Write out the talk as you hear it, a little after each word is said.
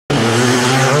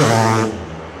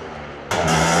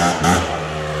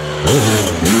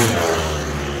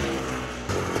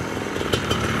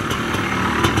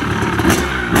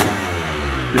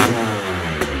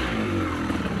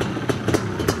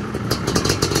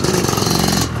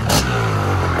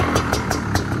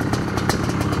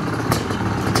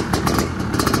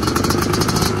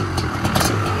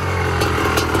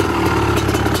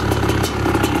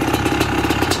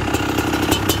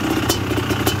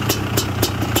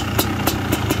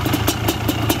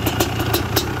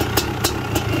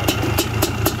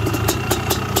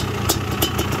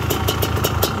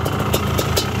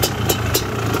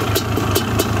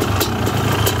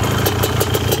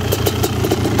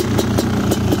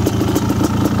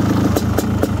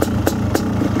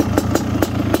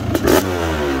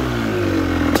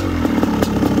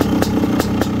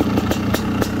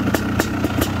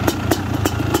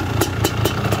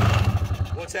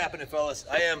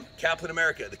am Captain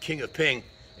America, the King of Ping,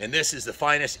 and this is the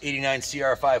finest 89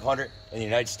 CR500 in the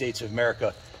United States of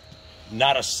America.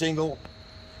 Not a single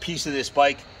piece of this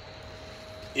bike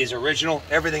is original.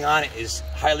 Everything on it is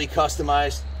highly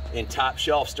customized and top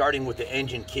shelf, starting with the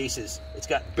engine cases. It's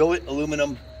got billet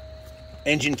aluminum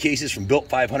engine cases from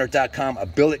Built500.com, a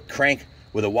billet crank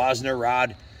with a Wosner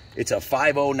rod. It's a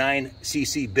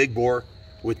 509cc big bore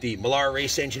with the Millar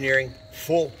Race Engineering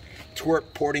full twerp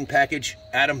porting package.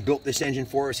 Adam built this engine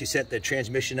for us. He sent the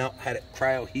transmission out, had it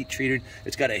cryo heat treated.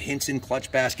 It's got a Hinson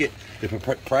clutch basket, the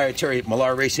proprietary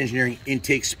Millar Race Engineering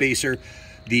intake spacer.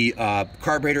 The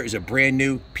carburetor is a brand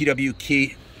new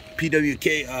PWK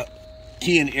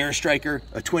key and air striker,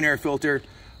 a twin air filter,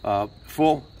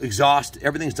 full exhaust.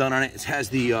 Everything's done on it. It has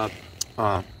the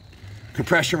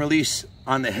compression release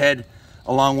on the head,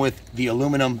 along with the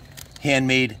aluminum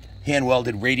handmade,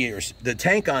 hand-welded radiators. The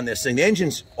tank on this thing, the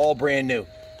engine's all brand new.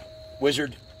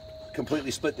 Wizard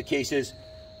completely split the cases,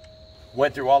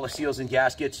 went through all the seals and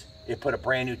gaskets. It put a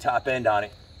brand new top end on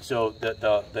it. So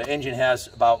the engine has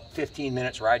about 15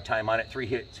 minutes ride time on it, 3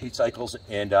 heat cycles,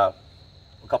 and a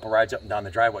couple rides up and down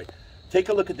the driveway. Take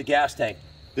a look at the gas tank.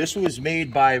 This was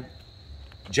made by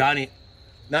Johnny,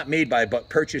 not made by, but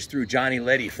purchased through Johnny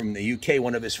Letty from the UK.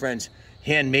 One of his friends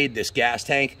handmade this gas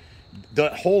tank. The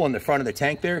hole in the front of the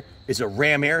tank there is a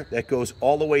ram air that goes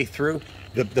all the way through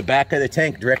the back of the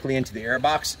tank directly into the air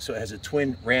box. So it has a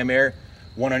twin ram air,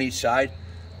 one on each side.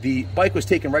 The bike was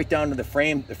taken right down to the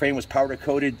frame. The frame was powder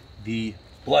coated, the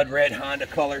blood red Honda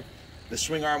color. The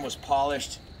swing arm was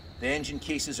polished. The engine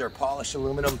cases are polished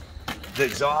aluminum. The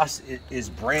exhaust is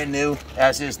brand new,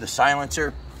 as is the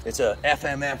silencer. It's a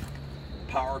FMF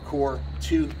Power Core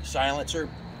 2 silencer.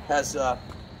 Has a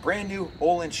brand new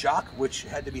Ohlins shock, which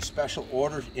had to be special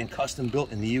ordered and custom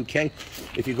built in the UK.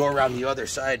 If you go around the other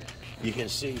side, you can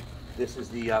see this is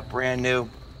the brand new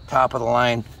top of the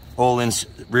line Ohlins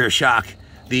rear shock.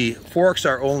 The forks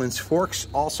are Ohlins forks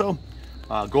also,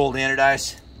 gold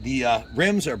anodized. The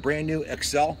rims are brand new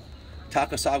XL,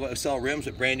 Takasago XL rims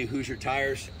with brand new Hoosier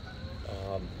tires.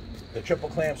 The triple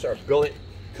clamps are Billet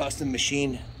custom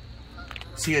machine,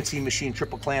 CNC machine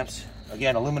triple clamps.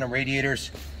 Again, aluminum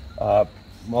radiators.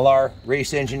 Millar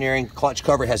Race Engineering clutch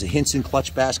cover has a Hinson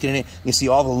clutch basket in it. You can see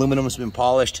all the aluminum has been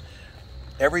polished.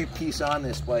 Every piece on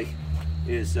this bike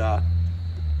is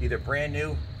either brand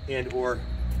new and or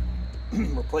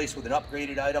replaced with an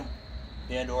upgraded item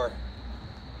and or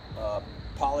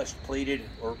polished, plated,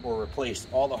 or replaced.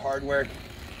 All the hardware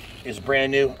is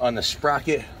brand new on the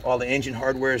sprocket. All the engine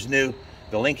hardware is new.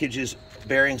 The linkages,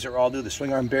 bearings are all new. The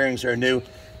swing arm bearings are new.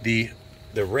 The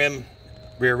rim,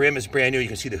 rear rim is brand new. You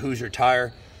can see the Hoosier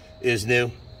tire is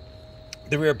new.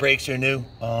 The rear brakes are new.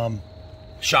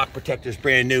 Shock protector is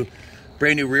brand new.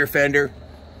 Brand new rear fender.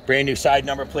 Brand new side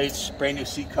number plates. Brand new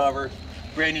seat cover.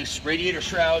 Brand new radiator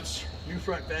shrouds. New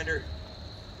front fender.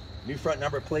 New front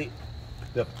number plate.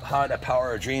 The Honda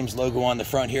Power of Dreams logo on the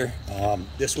front here.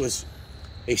 This was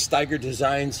a Steiger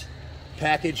Designs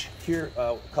package here,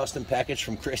 custom package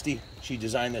from Christy. She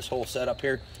designed this whole setup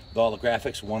here with all the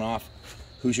graphics, one-off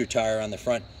Hoosier tire on the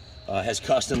front. Has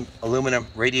custom aluminum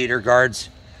radiator guards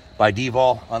by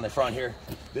Devol on the front here.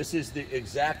 This is the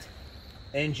exact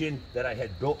engine that I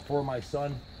had built for my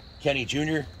son, Kenny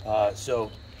Jr.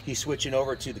 So he's switching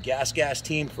over to the Gas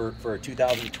team for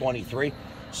 2023.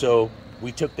 So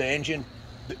we took the engine.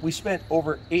 We spent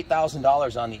over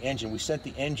 $8,000 on the engine. We sent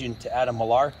the engine to Adam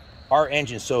Millar, our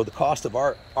engine. So the cost of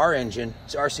our engine,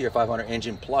 it's our CR500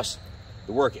 engine, plus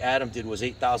the work Adam did was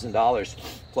 $8,000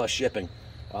 plus shipping.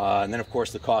 And then of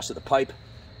course the cost of the pipe.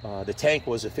 The tank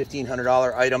was a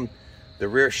 $1,500 item. The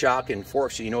rear shock and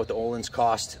forks, so you know what the Ohlins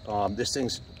cost. This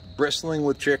thing's bristling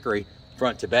with trickery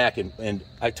front to back. And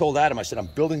I told Adam, I said, I'm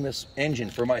building this engine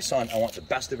for my son. I want the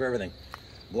best of everything.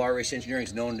 Millar Race Engineering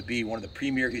is known to be one of the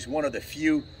premier, he's one of the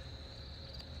few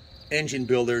engine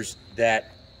builders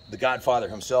that the Godfather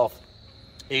himself,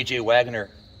 AJ Wagner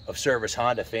of Service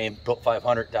Honda fame,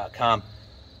 Built500.com,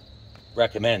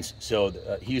 recommends. So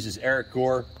he uses Eric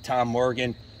Gore, Tom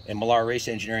Morgan, and Millar Race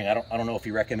Engineering. I don't know if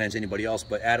he recommends anybody else,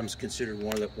 but Adam's considered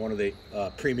one of the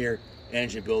premier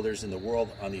engine builders in the world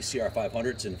on these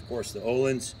CR500s, and of course the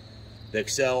Ohlins, the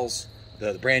XLs,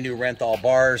 the brand new Renthal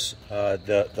bars,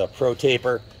 the Pro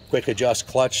Taper, quick adjust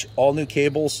clutch, all new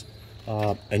cables,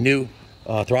 a new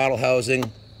throttle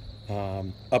housing,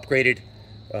 upgraded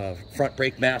front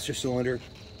brake master cylinder,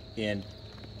 and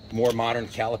more modern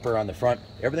caliper on the front.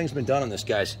 Everything's been done on this,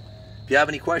 guys. If you have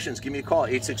any questions, give me a call,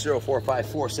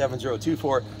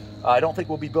 860-454-7024. I don't think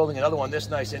we'll be building another one this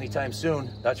nice anytime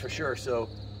soon, that's for sure. So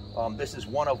this is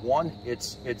one of one.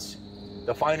 It's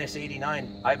the finest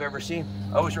 89 I've ever seen.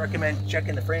 I always recommend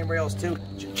checking the frame rails too.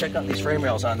 Check out these frame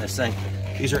rails on this thing.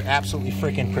 These are absolutely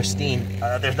freaking pristine.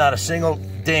 There's not a single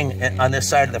ding on this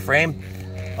side of the frame.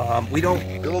 We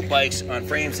don't build bikes on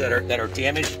frames that are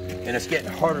damaged, and it's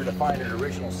getting harder to find an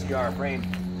original CR frame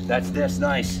that's this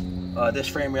nice. This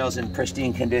frame rail is in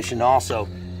pristine condition also.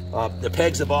 The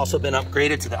pegs have also been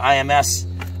upgraded to the IMS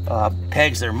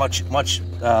pegs. They're a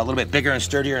little bit bigger and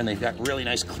sturdier, and they've got really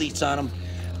nice cleats on them.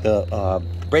 The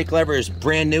brake lever is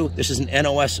brand new. This is an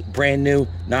NOS brand new,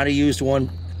 not a used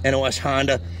one. NOS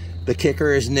Honda. The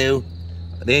kicker is new.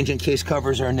 The engine case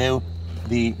covers are new.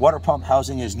 The water pump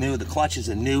housing is new. The clutch is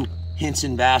a new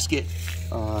Hinson basket.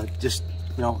 Just,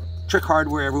 you know, trick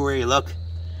hardware everywhere you look.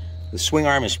 The swing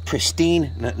arm is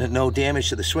pristine. No damage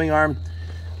to the swing arm.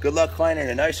 Good luck finding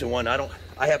a nicer one.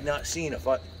 I have not seen if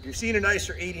you've seen a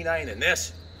nicer 89 than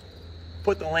this,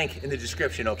 put the link in the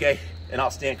description, okay? And I'll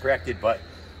stand corrected, but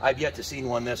I've yet to see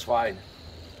one this fine.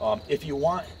 If you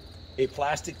want a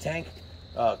plastic tank,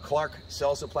 Clark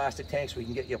sells the plastic tanks. We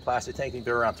can get you a plastic tank. I think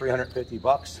they're around 350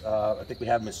 bucks. I think we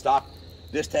have them in stock.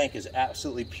 This tank is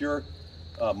absolutely pure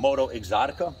Moto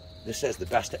Exotica. This says the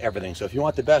best of everything. So if you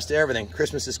want the best of everything,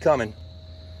 Christmas is coming.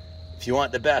 If you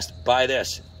want the best, buy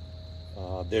this.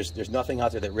 There's nothing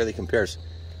out there that really compares.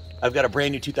 I've got a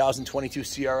brand new 2022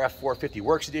 CRF450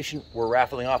 Works Edition. We're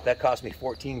raffling off. That cost me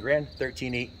 14 grand,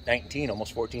 13,819,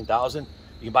 almost 14,000.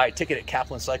 You can buy a ticket at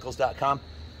kaplancycles.com.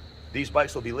 These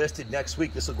bikes will be listed next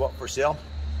week. This will go up for sale.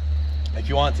 If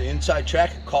you want the inside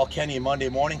track, call Kenny Monday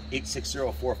morning,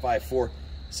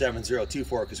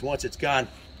 860-454-7024, because once it's gone,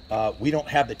 we don't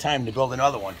have the time to build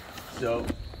another one. So,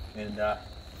 and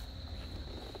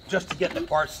just to get the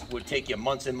parts would take you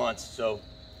months and months. So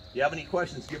if you have any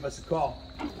questions, give us a call.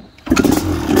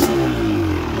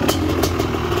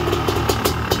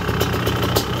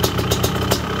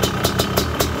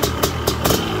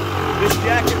 This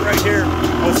jacket right here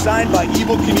was signed by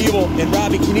Evel Knievel and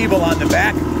Robbie Knievel on the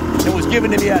back and was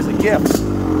given to me as a gift.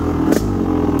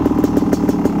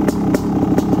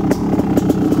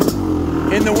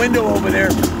 In the window over there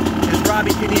is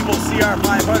Robbie Knievel's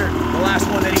CR500, the last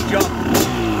one that he jumped.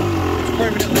 It's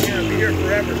permanently going to be here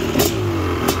forever.